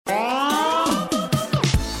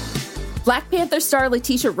Black Panther star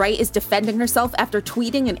Letitia Wright is defending herself after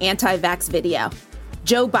tweeting an anti-vax video.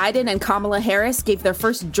 Joe Biden and Kamala Harris gave their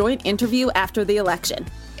first joint interview after the election.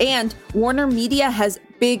 And Warner Media has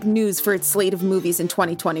big news for its slate of movies in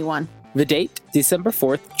 2021. The date, December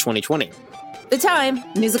 4th, 2020. The time,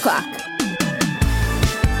 news o'clock.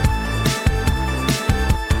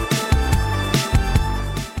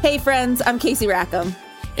 Hey friends, I'm Casey Rackham.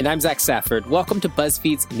 And I'm Zach Stafford. Welcome to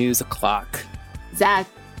BuzzFeed's News O'Clock. Zach,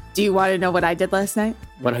 do you want to know what I did last night?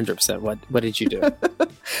 100%. What did you do?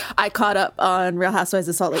 I caught up on Real Housewives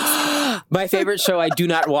of Salt Lake City. My favorite show I do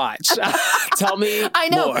not watch. Tell me I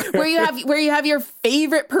know, more. where you have your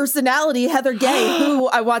favorite personality, Heather Gay, who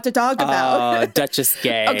I want to talk about. Duchess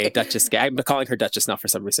Gay. Okay. Duchess Gay. I'm calling her Duchess now for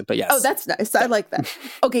some reason, but yes. Oh, that's nice. I like that.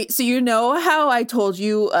 Okay, so you know how I told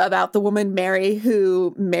you about the woman Mary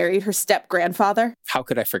who married her step-grandfather? How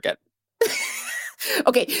could I forget?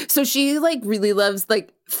 Okay, so she really loves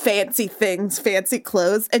fancy things, fancy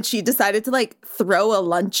clothes, and she decided to throw a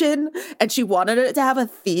luncheon, and she wanted it to have a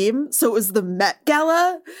theme, so it was the Met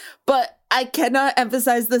Gala. But I cannot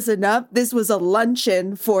emphasize this enough. This was a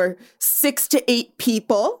luncheon for 6 to 8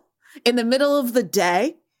 people in the middle of the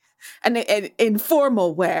day. And in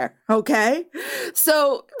formal wear, okay?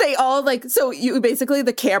 So they all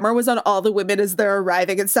the camera was on all the women as they're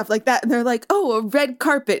arriving and stuff like that. And they're like, oh, a red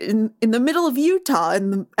carpet in the middle of Utah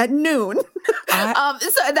at noon. So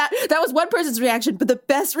that was one person's reaction. But the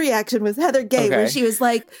best reaction was Heather Gay, where she was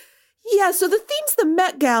like, yeah, so the theme's the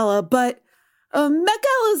Met Gala, but Met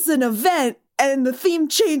Gala is an event and the theme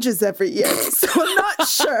changes every year. So I'm not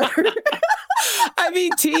sure. I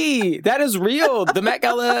mean, T, that is real. The Met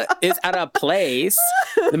Gala is at a place,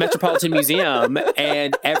 the Metropolitan Museum,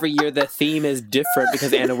 and every year the theme is different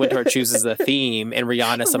because Anna Wintour chooses the theme and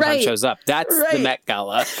Rihanna sometimes shows up. That's the Met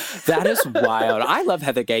Gala. That is wild. I love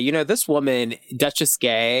Heather Gay. You know, this woman, Duchess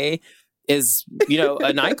Gay, is,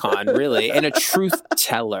 an icon, really, and a truth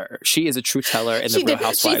teller. She is a truth teller in the Real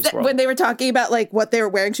Housewives world. When they were talking about what they were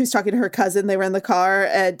wearing, she was talking to her cousin. They were in the car,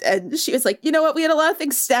 and she was like, you know what? We had a lot of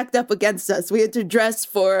things stacked up against us. We had to dress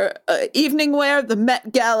for evening wear, the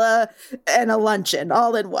Met Gala, and a luncheon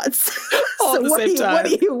all in once. All at the same time. What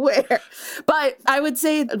do you wear? But I would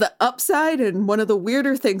say the upside and one of the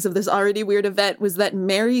weirder things of this already weird event was that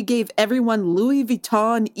Mary gave everyone Louis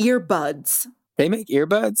Vuitton earbuds. They make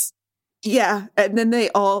earbuds? Yeah, and then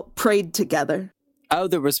they all prayed together. Oh,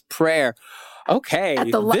 there was prayer. Okay.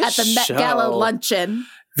 At the Met Gala luncheon.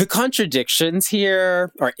 The contradictions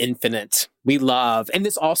here are infinite. We love. And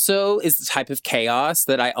this also is the type of chaos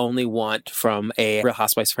that I only want from a Real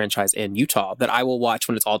Housewives franchise in Utah that I will watch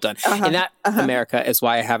when it's all done. And that, America, is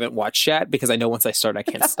why I haven't watched yet, because I know once I start, I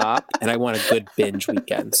can't stop. And I want a good binge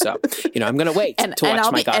weekend. So, I'm going to wait to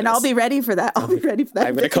watch my goddess. And I'll be ready for that. I'm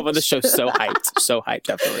going to come on the show so hyped. So hyped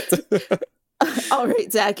afterwards. All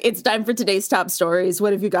right, Zach, it's time for today's top stories.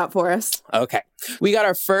 What have you got for us? Okay. We got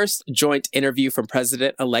our first joint interview from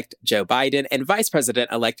President-elect Joe Biden and Vice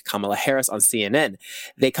President-elect Kamala Harris on CNN.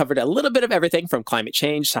 They covered a little bit of everything from climate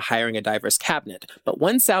change to hiring a diverse cabinet. But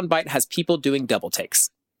one soundbite has people doing double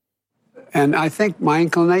takes. And I think my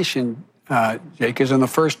inclination, Jake, is on the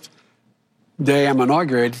first day I'm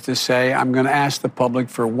inaugurated to say I'm going to ask the public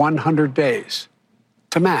for 100 days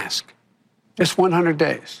to mask. Just 100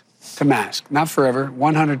 days. To mask, not forever,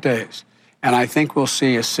 100 days. And I think we'll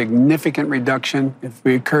see a significant reduction if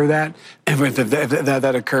we occur that, if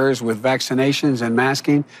that occurs with vaccinations and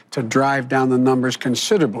masking to drive down the numbers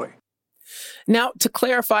considerably. Now, to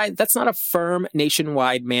clarify, that's not a firm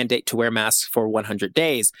nationwide mandate to wear masks for 100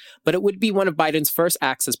 days, but it would be one of Biden's first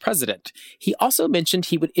acts as president. He also mentioned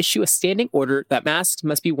he would issue a standing order that masks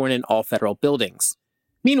must be worn in all federal buildings.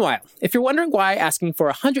 Meanwhile, if you're wondering why asking for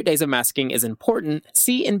 100 days of masking is important,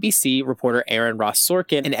 CNBC reporter Aaron Ross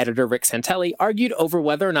Sorkin and editor Rick Santelli argued over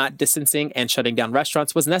whether or not distancing and shutting down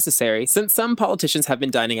restaurants was necessary, since some politicians have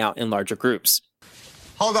been dining out in larger groups.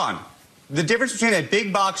 Hold on. The difference between a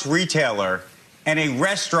big box retailer and a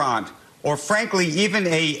restaurant, or frankly, even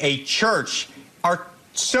a church, are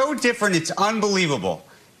so different, it's unbelievable.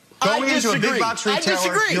 Going into a big box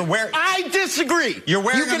retailer, I disagree. You're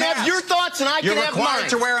wearing a mask. You can have your thoughts and I can have mine. You're required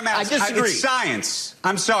to wear a mask. I disagree. It's science.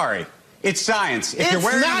 I'm sorry. It's science. If you're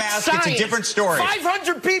wearing a mask, it's a different story.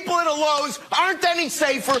 500 people at a Lowe's aren't any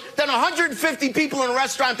safer than 150 people in a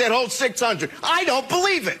restaurant that holds 600. I don't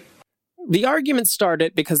believe it. The argument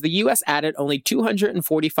started because the U.S. added only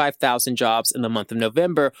 245,000 jobs in the month of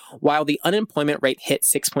November, while the unemployment rate hit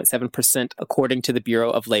 6.7%, according to the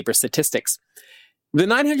Bureau of Labor Statistics. The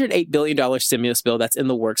 $908 billion stimulus bill that's in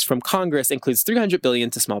the works from Congress includes $300 billion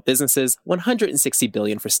to small businesses, $160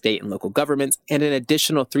 billion for state and local governments, and an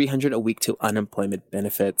additional $300 a week to unemployment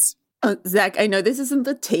benefits. Zach, I know this isn't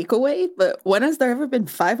the takeaway, but when has there ever been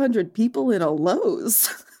 500 people in a Lowe's?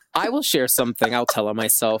 I will share something. I'll tell on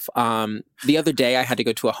myself. The other day, I had to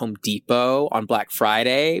go to a Home Depot on Black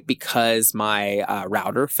Friday because my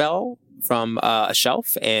router fell from a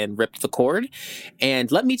shelf and ripped the cord.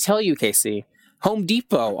 And let me tell you, Casey, Home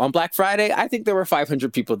Depot on Black Friday, I think there were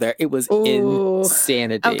 500 people there. It was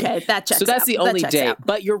insanity. Okay, that checks out. So that's the only day. Out.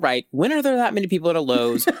 But you're right. When are there that many people at a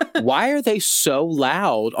Lowe's? Why are they so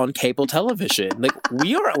loud on cable television? Like,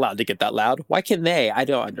 we aren't allowed to get that loud. Why can they? I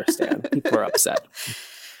don't understand. People are upset.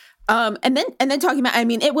 And then talking about, I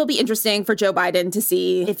mean, it will be interesting for Joe Biden to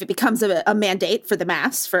see if it becomes a mandate for the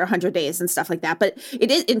masks for 100 days and stuff like that. But it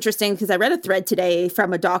is interesting because I read a thread today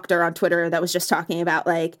from a doctor on Twitter that was just talking about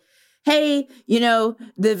like, hey, you know,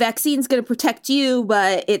 the vaccine's going to protect you,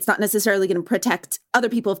 but it's not necessarily going to protect other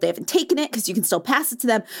people if they haven't taken it because you can still pass it to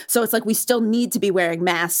them. So it's like we still need to be wearing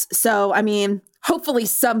masks. So, I mean, hopefully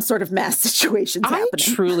some sort of mask situation's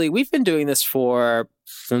happening. We've been doing this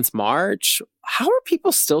since March. How are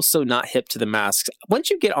people still so not hip to the masks? Once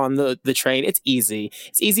you get on the train, it's easy.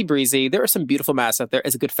 It's easy breezy. There are some beautiful masks out there.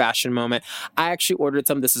 It's a good fashion moment. I actually ordered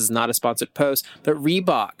some. This is not a sponsored post, but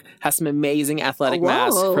Reebok has some amazing athletic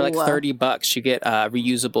masks for like $30. You get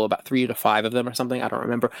reusable, about 3 to 5 of them or something. I don't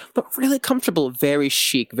remember, but really comfortable, very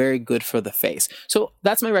chic, very good for the face. So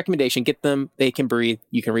that's my recommendation. Get them. They can breathe.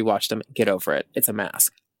 You can rewatch them. Get over it. It's a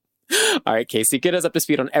mask. All right, Casey, get us up to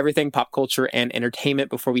speed on everything pop culture and entertainment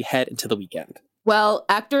before we head into the weekend. Well,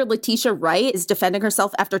 actor Letitia Wright is defending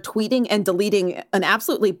herself after tweeting and deleting an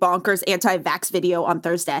absolutely bonkers anti-vax video on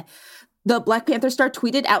Thursday. The Black Panther star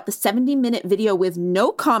tweeted out the 70-minute video with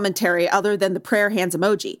no commentary other than the prayer hands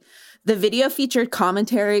emoji. The video featured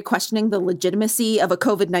commentary questioning the legitimacy of a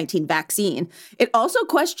COVID-19 vaccine. It also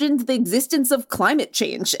questioned the existence of climate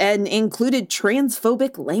change and included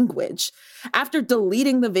transphobic language. After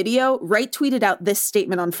deleting the video, Wright tweeted out this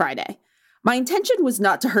statement on Friday. My intention was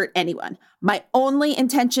not to hurt anyone. My only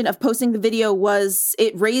intention of posting the video was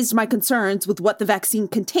it raised my concerns with what the vaccine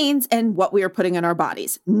contains and what we are putting in our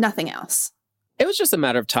bodies. Nothing else. It was just a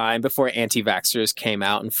matter of time before anti-vaxxers came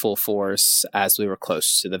out in full force as we were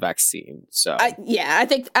close to the vaccine. So I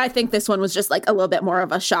think this one was just like a little bit more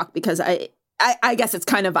of a shock because I guess it's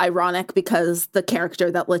kind of ironic because the character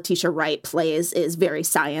that Letitia Wright plays is very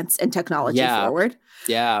science and technology forward.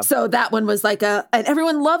 Yeah. So that one was like and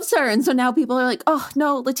everyone loves her. And so now people are like, oh,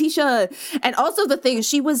 no, Letitia. And also the thing,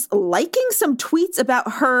 she was liking some tweets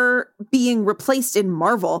about her being replaced in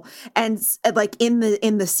Marvel and like in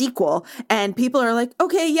the sequel. And people are like,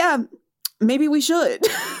 okay, yeah, maybe we should.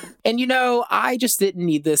 And, you know, I just didn't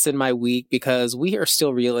need this in my week because we are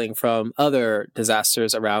still reeling from other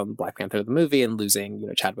disasters around Black Panther, the movie, and losing, you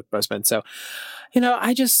know, Chadwick Boseman. So, you know,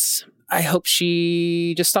 I hope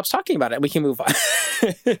she just stops talking about it and we can move on.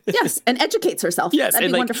 Yes, and educates herself. Yes, that'd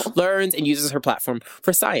and be like wonderful. Learns and uses her platform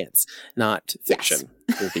for science, not fiction.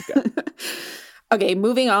 Yes. It would be good. Okay,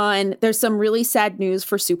 moving on. There's some really sad news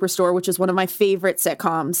for Superstore, which is one of my favorite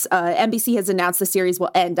sitcoms. NBC has announced the series will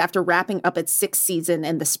end after wrapping up its 6th season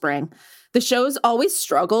in the spring. The show's always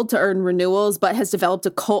struggled to earn renewals, but has developed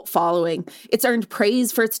a cult following. It's earned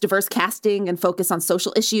praise for its diverse casting and focus on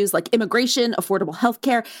social issues like immigration, affordable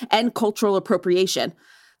healthcare, and cultural appropriation.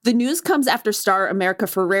 The news comes after star America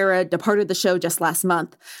Ferrera departed the show just last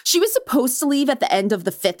month. She was supposed to leave at the end of the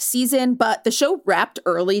 5th season, but the show wrapped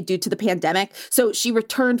early due to the pandemic, so she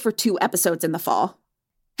returned for 2 episodes in the fall.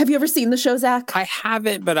 Have you ever seen the show, Zach? I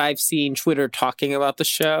haven't, but I've seen Twitter talking about the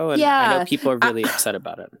show, and I know people are really upset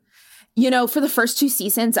about it. You know, for the first 2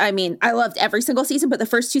 seasons, I mean, I loved every single season, but the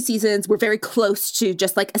first 2 seasons were very close to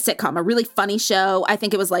just like a sitcom, a really funny show. I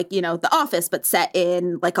think it was like, you know, The Office, but set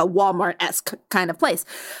in like a Walmart-esque kind of place.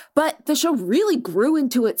 But the show really grew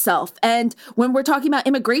into itself. And when we're talking about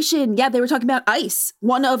immigration, they were talking about ICE.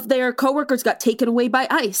 One of their coworkers got taken away by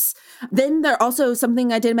ICE. Then there also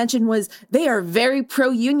something I did mention was they are very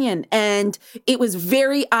pro-union. And it was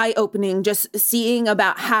very eye-opening just seeing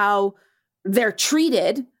about how they're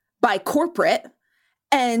treated by corporate.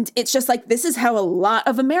 And it's just like, this is how a lot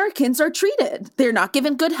of Americans are treated. They're not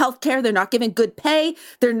given good health care. They're not given good pay.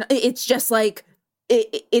 It's just like,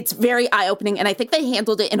 it's very eye-opening. And I think they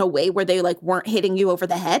handled it in a way where they like weren't hitting you over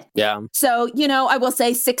the head. Yeah. So, you know, I will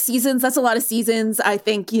say 6 seasons, that's a lot of seasons. I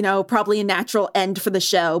think, you know, probably a natural end for the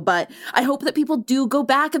show. But I hope that people do go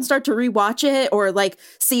back and start to rewatch it or like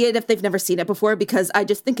see it if they've never seen it before, because I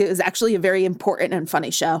just think it was actually a very important and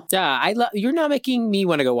funny show. Yeah, you're now making me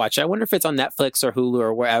want to go watch it. I wonder if it's on Netflix or Hulu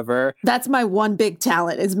or wherever. That's my one big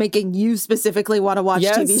talent, is making you specifically want to watch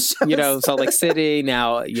TV shows. You know, Salt Lake City,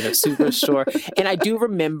 now, you know, Superstore. And I do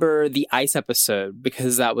remember the ICE episode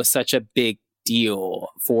because that was such a big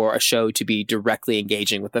deal for a show to be directly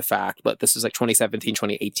engaging with the fact, but this is like 2017,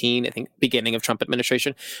 2018, I think, beginning of Trump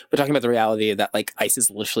administration. We're talking about the reality that like ICE is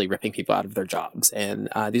literally ripping people out of their jobs. And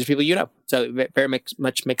these are people you know. So it very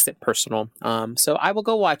much makes it personal. So I will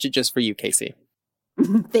go watch it just for you, Casey.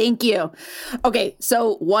 Thank you. Okay,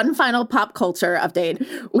 so one final pop culture update.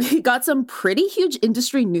 We got some pretty huge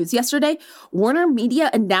industry news yesterday. Warner Media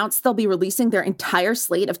announced they'll be releasing their entire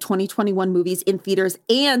slate of 2021 movies in theaters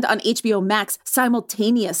and on HBO Max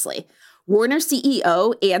simultaneously. Warner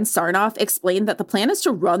CEO Ann Sarnoff explained that the plan is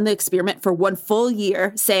to run the experiment for one full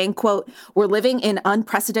year, saying, quote, "We're living in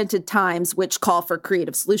unprecedented times which call for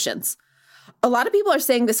creative solutions." A lot of people are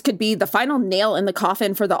saying this could be the final nail in the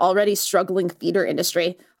coffin for the already struggling theater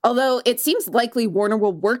industry, although it seems likely Warner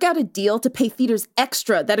will work out a deal to pay theaters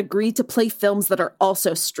extra that agree to play films that are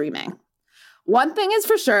also streaming. One thing is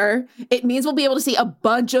for sure, it means we'll be able to see a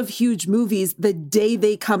bunch of huge movies the day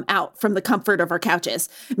they come out from the comfort of our couches,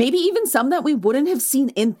 maybe even some that we wouldn't have seen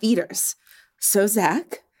in theaters. So,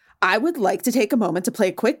 Zach, I would like to take a moment to play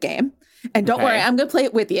a quick game. And don't worry, I'm going to play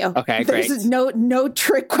it with you. Okay, great. There's no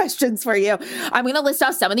trick questions for you. I'm going to list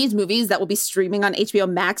off some of these movies that will be streaming on HBO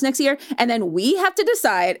Max next year, and then we have to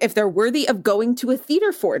decide if they're worthy of going to a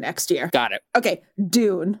theater for next year. Got it. Okay,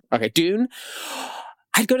 Dune. Okay, Dune.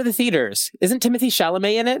 I'd go to the theaters. Isn't Timothy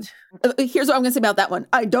Chalamet in it? Here's what I'm going to say about that one.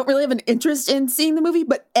 I don't really have an interest in seeing the movie,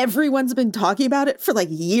 but everyone's been talking about it for like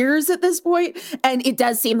years at this point, and it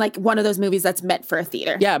does seem like one of those movies that's meant for a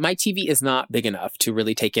theater. Yeah, my TV is not big enough to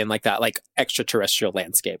really take in like that like extraterrestrial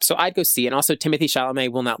landscape. So I'd go see it. And also Timothy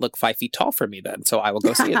Chalamet will not look 5 feet tall for me then. So I will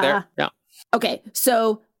go see it there. Yeah. Okay,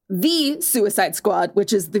 so The Suicide Squad,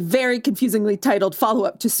 which is the very confusingly titled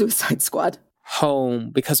follow-up to Suicide Squad.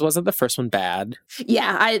 Home, because wasn't the first one bad?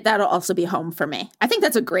 Yeah, that'll also be home for me. I think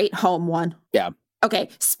that's a great home one. Yeah. Okay,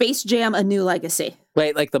 Space Jam: A New Legacy.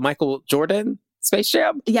 Wait, like the Michael Jordan Space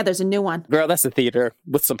Jam? Yeah, there's a new one. Girl, that's a theater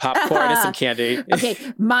with some popcorn and some candy. Okay,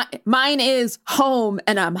 mine is home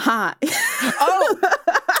and I'm hot. Oh!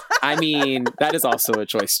 I mean, that is also a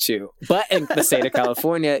choice too. But in the state of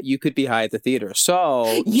California, you could be high at the theater.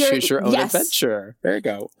 So choose your own adventure. There you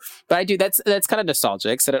go. But I do, that's kind of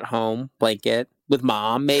nostalgic. Sit at home, blanket, with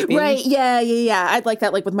mom, maybe. Right, yeah. I'd like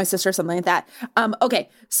that, like with my sister or something like that. Okay,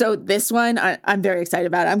 so this one, I'm very excited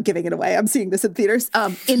about it. I'm giving it away. I'm seeing this in theaters.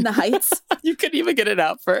 In the Heights. You couldn't even get it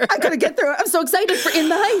out for. I gotta get through it. I'm so excited for In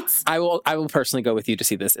the Heights. I will personally go with you to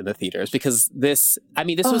see this in the theaters because this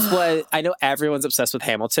was what, I know everyone's obsessed with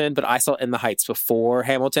Hamilton, but I saw In the Heights before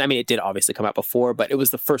Hamilton. I mean, it did obviously come out before, but it was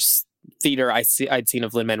the first theater I'd seen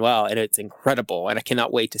of Lin-Manuel, and it's incredible, and I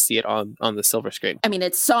cannot wait to see it on the silver screen. I mean,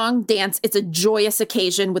 it's song, dance, it's a joyous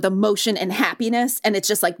occasion with emotion and happiness, and it's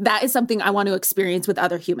just like, that is something I want to experience with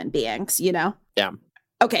other human beings, you know? Yeah.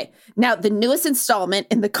 Okay, now the newest installment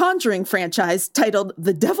in the Conjuring franchise, titled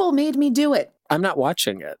The Devil Made Me Do It. I'm not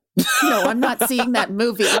watching it. No, I'm not seeing that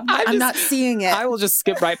movie. I'm not seeing it. I will just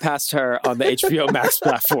skip right past her on the HBO Max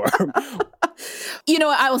platform. You know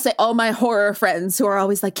what? I will say all my horror friends who are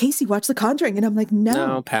always like, Casey, watch The Conjuring. And I'm like,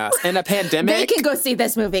 no, pass. In a pandemic? They can go see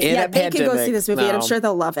this movie. They can go see this movie, and I'm sure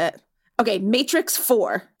they'll love it. Okay, Matrix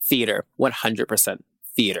 4. Theater. 100%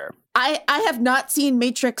 theater. I have not seen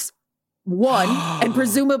Matrix 1 and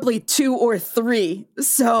presumably 2 or 3.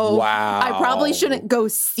 So wow. I probably shouldn't go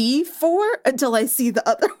see 4 until I see the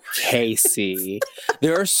other one. Casey,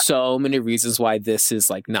 there are so many reasons why this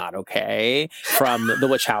is like not okay. From the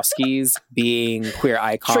Wachowskis being queer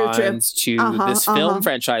icons to this film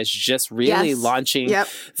franchise just really launching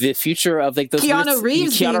the future of like those Keanu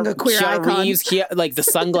Reeves being a queer icon. Like the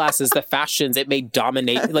sunglasses, the fashions, it made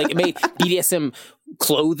dominate, like it made BDSM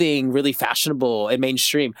clothing really fashionable and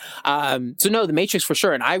mainstream. So no, The Matrix for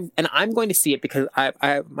sure. And I'm going to see it because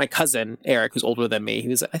I my cousin Eric, who's older than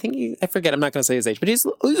me, I forget, I'm not going to say his age, but he's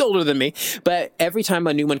older than me. But every time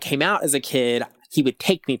a new one came out as a kid, he would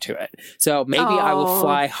take me to it. So maybe I will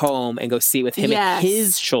fly home and go see it with him and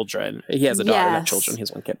his children. He has a daughter, not children. He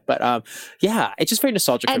has one kid. But yeah, it's just very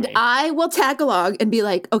nostalgic for me. And I will tag along and be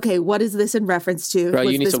like, okay, what is this in reference to? Bro,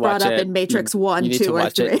 was you need this to watch brought it. up in Matrix 1, 2, or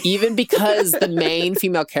 3? Even because the main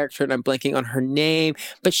female character, and I'm blanking on her name,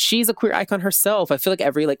 but she's a queer icon herself. I feel like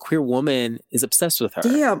every like queer woman is obsessed with her.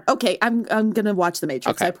 Damn. Okay, I'm gonna watch The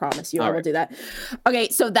Matrix. Okay. I promise you. I will do that. Okay,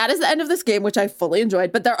 so that is the end of this game, which I fully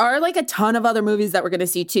enjoyed. But there are like a ton of other movies movies that we're going to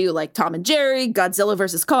see too, like Tom and Jerry, Godzilla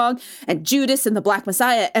vs. Kong, and Judas and the Black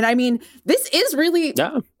Messiah. And I mean, this is really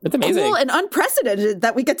it's amazing. Cool and unprecedented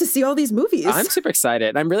that we get to see all these movies. I'm super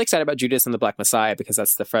excited. I'm really excited about Judas and the Black Messiah because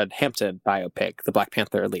that's the Fred Hampton biopic, the Black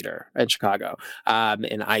Panther leader in Chicago.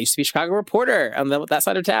 And I used to be a Chicago reporter on that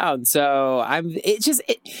side of town. So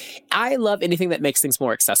I love anything that makes things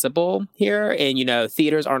more accessible here. And, you know,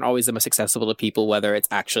 theaters aren't always the most accessible to people, whether it's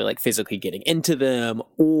actually like physically getting into them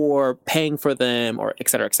or paying for them or et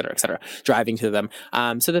cetera, driving to them.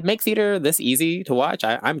 So to make theater this easy to watch,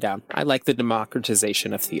 I'm down. I like the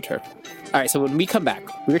democratization of theater. All right, so when we come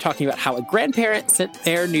back, we were talking about how a grandparent sent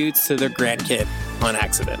their nudes to their grandkid on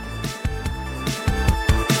accident.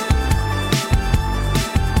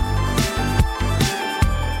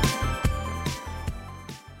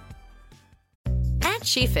 At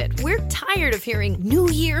SheFit, we're tired of hearing new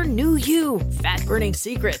year, new you, fat-burning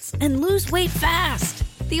secrets, and lose weight fast.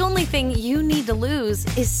 The only thing you need to lose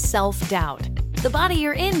is self-doubt. The body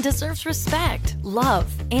you're in deserves respect, love,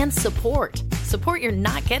 and support. Support you're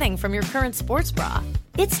not getting from your current sports bra.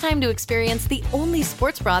 It's time to experience the only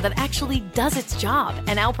sports bra that actually does its job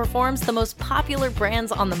and outperforms the most popular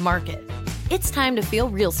brands on the market. It's time to feel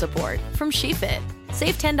real support from SheFit.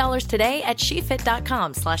 Save $10 today at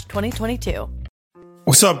shefit.com/2022.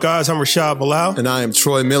 What's up, guys? I'm Rashad Bilal. And I am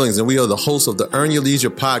Troy Millings, and we are the hosts of the Earn Your Leisure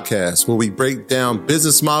podcast, where we break down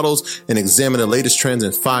business models and examine the latest trends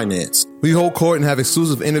in finance. We hold court and have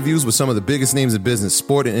exclusive interviews with some of the biggest names in business,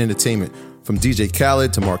 sport, and entertainment. From DJ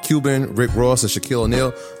Khaled to Mark Cuban, Rick Ross, and Shaquille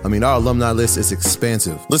O'Neal. I mean, our alumni list is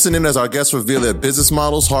expansive. Listen in as our guests reveal their business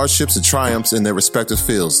models, hardships, and triumphs in their respective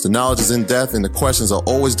fields. The knowledge is in depth, and the questions are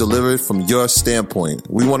always delivered from your standpoint.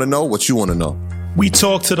 We want to know what you want to know. We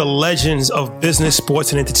talk to the legends of business,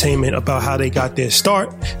 sports, and entertainment about how they got their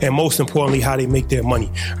start and, most importantly, how they make their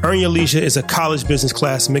money. Earn Your Leisure is a college business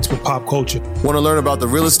class mixed with pop culture. Want to learn about the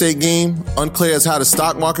real estate game? Unclear as how the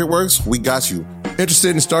stock market works? We got you. Interested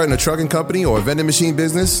in starting a trucking company or a vending machine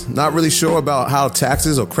business? Not really sure about how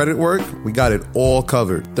taxes or credit work? We got it all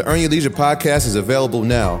covered. The Earn Your Leisure podcast is available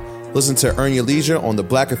now. Listen to Earn Your Leisure on the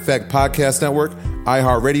Black Effect Podcast Network,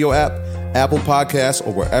 iHeartRadio app, Apple Podcasts,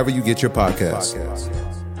 or wherever you get your podcasts.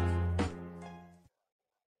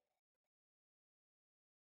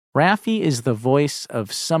 Raffi is the voice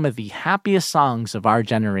of some of the happiest songs of our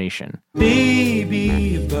generation.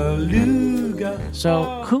 Baby Beluga.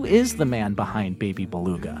 So, who is the man behind Baby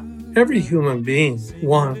Beluga? Every human being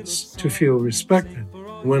wants to feel respected.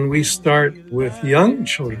 When we start with young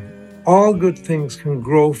children, all good things can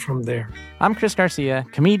grow from there. I'm Chris Garcia,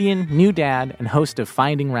 comedian, new dad, and host of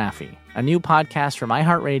Finding Raffi, a new podcast from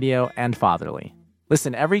iHeartRadio and Fatherly.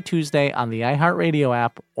 Listen every Tuesday on the iHeartRadio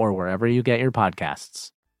app or wherever you get your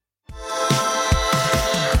podcasts.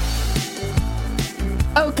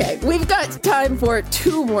 Okay, we've got time for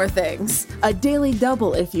two more things. A daily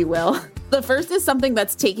double, if you will. The first is something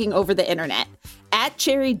that's taking over the internet.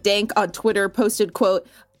 @CherryDank on Twitter posted, quote,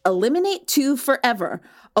 "Eliminate 2 forever,"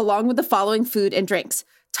 along with the following food and drinks: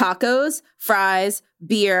 tacos, fries,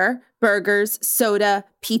 beer, burgers, soda,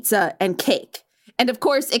 pizza, and cake. And of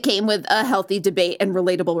course, it came with a healthy debate and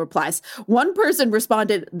relatable replies. One person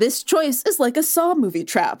responded, "This choice is like a Saw movie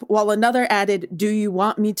trap," while another added, "Do you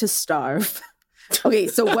want me to starve?" Okay,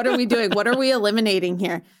 so what are we doing? What are we eliminating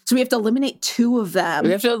here? So we have to eliminate 2 of them.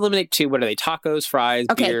 We have to eliminate 2. What are they? Tacos, fries,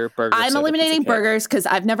 beer, burgers. I'm eliminating burgers because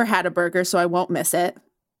I've never had a burger, so I won't miss it.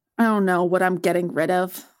 I don't know what I'm getting rid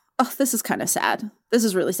of. Oh, this is kind of sad. This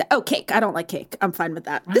is really sad. Oh, cake. I don't like cake. I'm fine with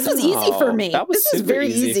that. This was easy for me. That was very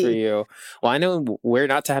easy for you. Well, I know where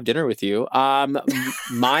not to have dinner with you.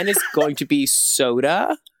 Mine is going to be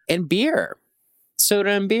soda and beer. Soda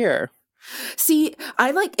and beer. See,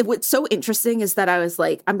 what's so interesting is that I was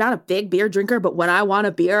like, I'm not a big beer drinker, but when I want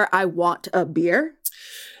a beer, I want a beer.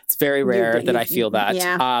 It's very rare that I feel that.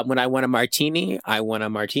 Yeah. When I want a martini, I want a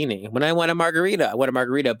martini. When I want a margarita, I want a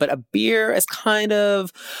margarita. But a beer is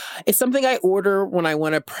it's something I order when I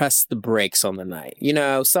want to press the brakes on the night. You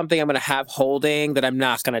know, something I'm going to have holding that I'm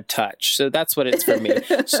not going to touch. So that's what it's for me.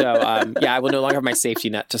 So, I will no longer have my safety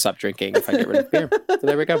net to stop drinking if I get rid of beer. So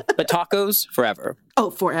there we go. But tacos, forever. Oh,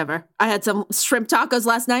 forever. I had some shrimp tacos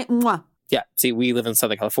last night. Mwah. Yeah. See, we live in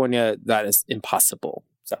Southern California. That is impossible.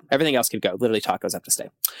 So everything else could go. Literally tacos have to stay.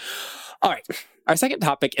 All right. Our second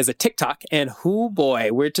topic is a TikTok. And oh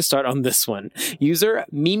boy, where to start on this one? User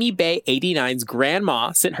MimiBay89's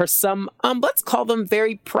grandma sent her some, let's call them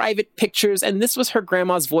very private pictures. And this was her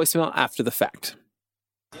grandma's voicemail after the fact.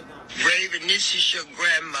 Raven, this is your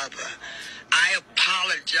grandmother. I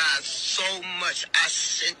apologize so much. I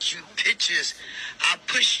sent you pictures. I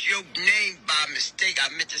pushed your name by mistake. I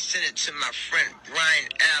meant to send it to my friend Brian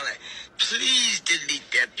Allen. Please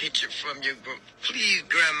delete that picture from your group. Please,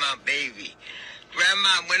 Grandma, baby. Grandma,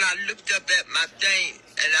 when I looked up at my thing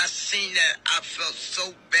and I seen that, I felt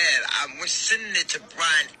so bad. I was sending it to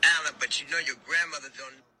Brian Allen, but you know your grandmother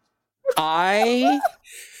don't. I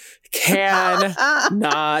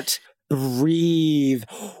cannot breathe.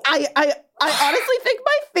 I honestly think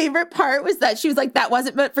my favorite part was that she was like, that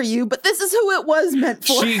wasn't meant for you, but this is who it was meant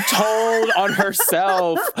for. She told on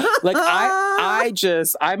herself. Like,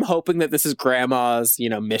 I'm hoping that this is Grandma's,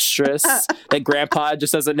 mistress, that Grandpa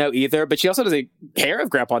just doesn't know either, but she also doesn't care if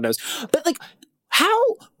Grandpa knows. But like,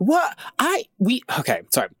 okay,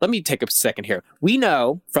 sorry, let me take a second here. We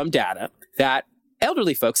know from data that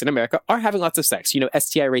elderly folks in America are having lots of sex.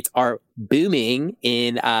 STI rates are booming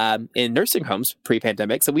in nursing homes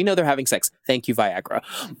pre-pandemic. So we know they're having sex. Thank you, Viagra.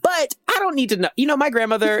 But I don't need to know. My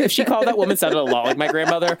grandmother, if she called that woman, sounded a lot like my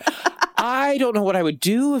grandmother. I don't know what I would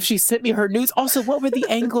do if she sent me her nudes. Also, what were the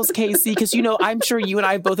angles, Casey? Because, I'm sure you and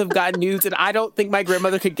I both have gotten nudes, and I don't think my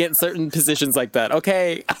grandmother could get in certain positions like that.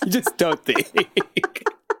 Okay? I just don't think.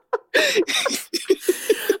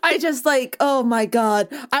 I just oh my God.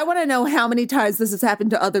 I want to know how many times this has happened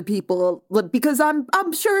to other people, because I'm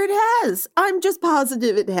sure it has. I'm just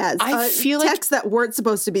positive it has. I feel like texts that weren't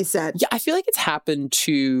supposed to be sent. Yeah, I feel like it's happened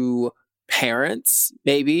to parents,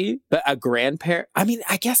 maybe, but a grandparent. I mean,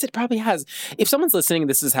 I guess it probably has. If someone's listening and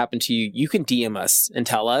this has happened to you, you can DM us and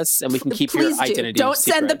tell us, and we can keep your identity Don't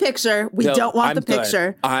secret. Send the picture. We don't want the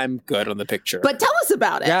picture. I'm good on the picture. But tell us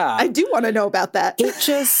about it. Yeah. I do want to know about that. It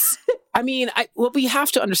just... we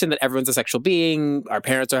have to understand that everyone's a sexual being. Our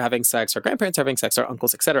parents are having sex, our grandparents are having sex, our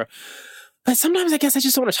uncles, etc. But sometimes I guess I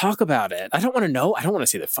just don't want to talk about it. I don't want to know. I don't want to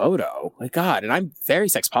see the photo. My God. And I'm very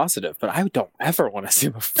sex positive, but I don't ever want to see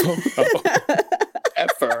the photo.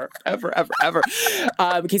 ever.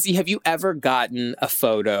 Casey, have you ever gotten a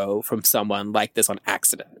photo from someone like this on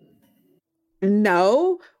accident?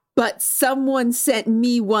 No, but someone sent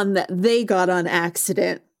me one that they got on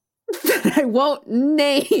accident. That I won't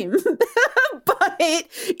name, but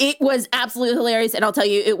it was absolutely hilarious. And I'll tell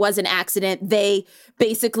you, it was an accident. They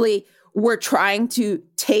basically were trying to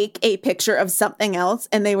take a picture of something else,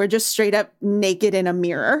 and they were just straight up naked in a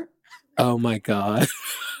mirror. Oh my God.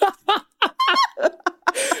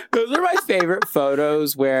 Those are my favorite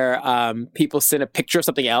photos where people send a picture of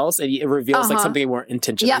something else and it reveals like something they weren't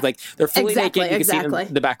intentional. Yep. Like they're fully naked. You can see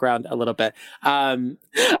in the background a little bit. I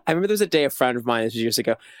remember there was a day a friend of mine, this was years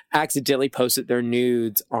ago, accidentally posted their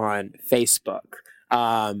nudes on Facebook.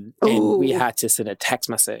 And we had to send a text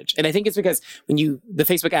message. And I think it's because when the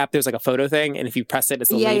Facebook app, there's like a photo thing. And if you press it, it's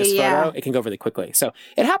the latest photo. It can go really quickly. So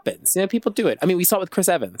it happens. People do it. I mean, we saw it with Chris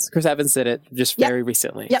Evans. Chris Evans did it just very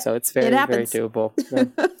recently. Yep. So it's very doable. Yeah.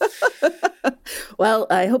 Well,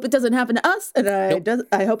 I hope it doesn't happen to us. And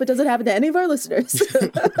I hope it doesn't happen to any of our listeners.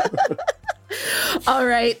 All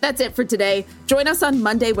right, that's it for today. Join us on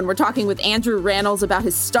Monday when we're talking with Andrew Rannells about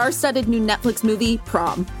his star-studded new Netflix movie,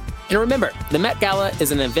 Prom. And remember, the Met Gala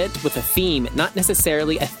is an event with a theme, not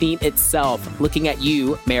necessarily a theme itself. Looking at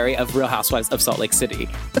you, Mary of Real Housewives of Salt Lake City.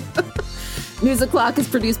 News O'Clock is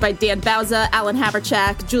produced by Dan Bauza, Alan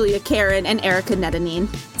Haverchak, Julia Karen, and Erica Nedanine.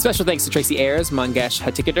 Special thanks to Tracy Ayers, Mangesh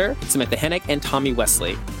Hatikadur, Samantha Hennick, and Tommy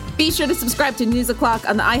Wesley. Be sure to subscribe to News O'Clock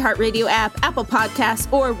on the iHeartRadio app, Apple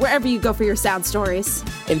Podcasts, or wherever you go for your sound stories.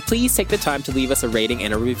 And please take the time to leave us a rating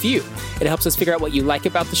and a review. It helps us figure out what you like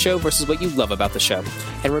about the show versus what you love about the show.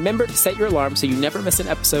 And remember to set your alarm so you never miss an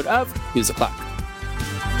episode of News O'Clock.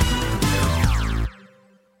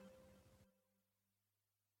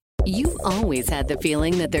 You've always had the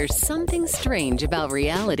feeling that there's something strange about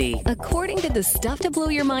reality. According to the Stuff to Blow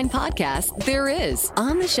Your Mind podcast, there is.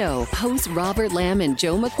 On the show, hosts Robert Lamb and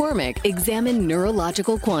Joe McCormick examine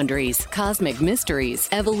neurological quandaries, cosmic mysteries,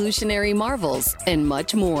 evolutionary marvels, and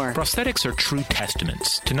much more. Prosthetics are true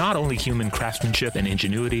testaments to not only human craftsmanship and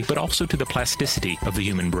ingenuity, but also to the plasticity of the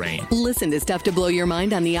human brain. Listen to Stuff to Blow Your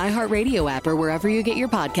Mind on the iHeartRadio app or wherever you get your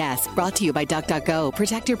podcasts. Brought to you by DuckDuckGo.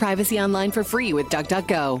 Protect your privacy online for free with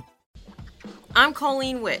DuckDuckGo. I'm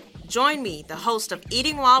Colleen Witt. Join me, the host of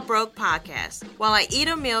Eating While Broke podcast, while I eat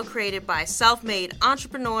a meal created by self-made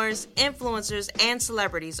entrepreneurs, influencers, and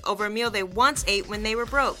celebrities over a meal they once ate when they were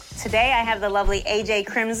broke. Today I have the lovely AJ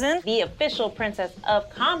Crimson, the official princess of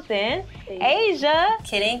Compton, Asia,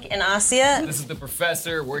 Kidding, and Asia. This is the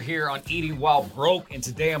professor. We're here on Eating While Broke, and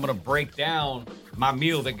today I'm going to break down my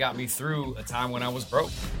meal that got me through a time when I was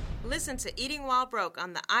broke. Listen to Eating While Broke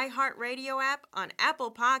on the iHeartRadio app, on Apple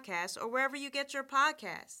Podcasts, or wherever you get your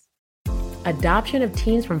podcasts. Adoption of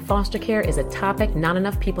teens from foster care is a topic not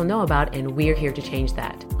enough people know about, and we're here to change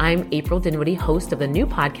that. I'm April Dinwiddie, host of the new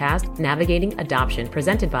podcast, Navigating Adoption,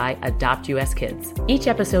 presented by Adopt US Kids. Each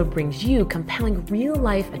episode brings you compelling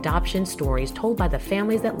real-life adoption stories told by the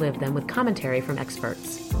families that live them with commentary from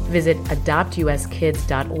experts. Visit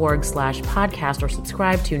adoptuskids.org/podcast or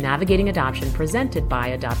subscribe to Navigating Adoption, presented by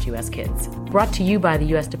Adopt US Kids. Brought to you by the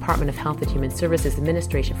U.S. Department of Health and Human Services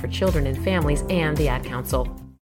Administration for Children and Families and the Ad Council.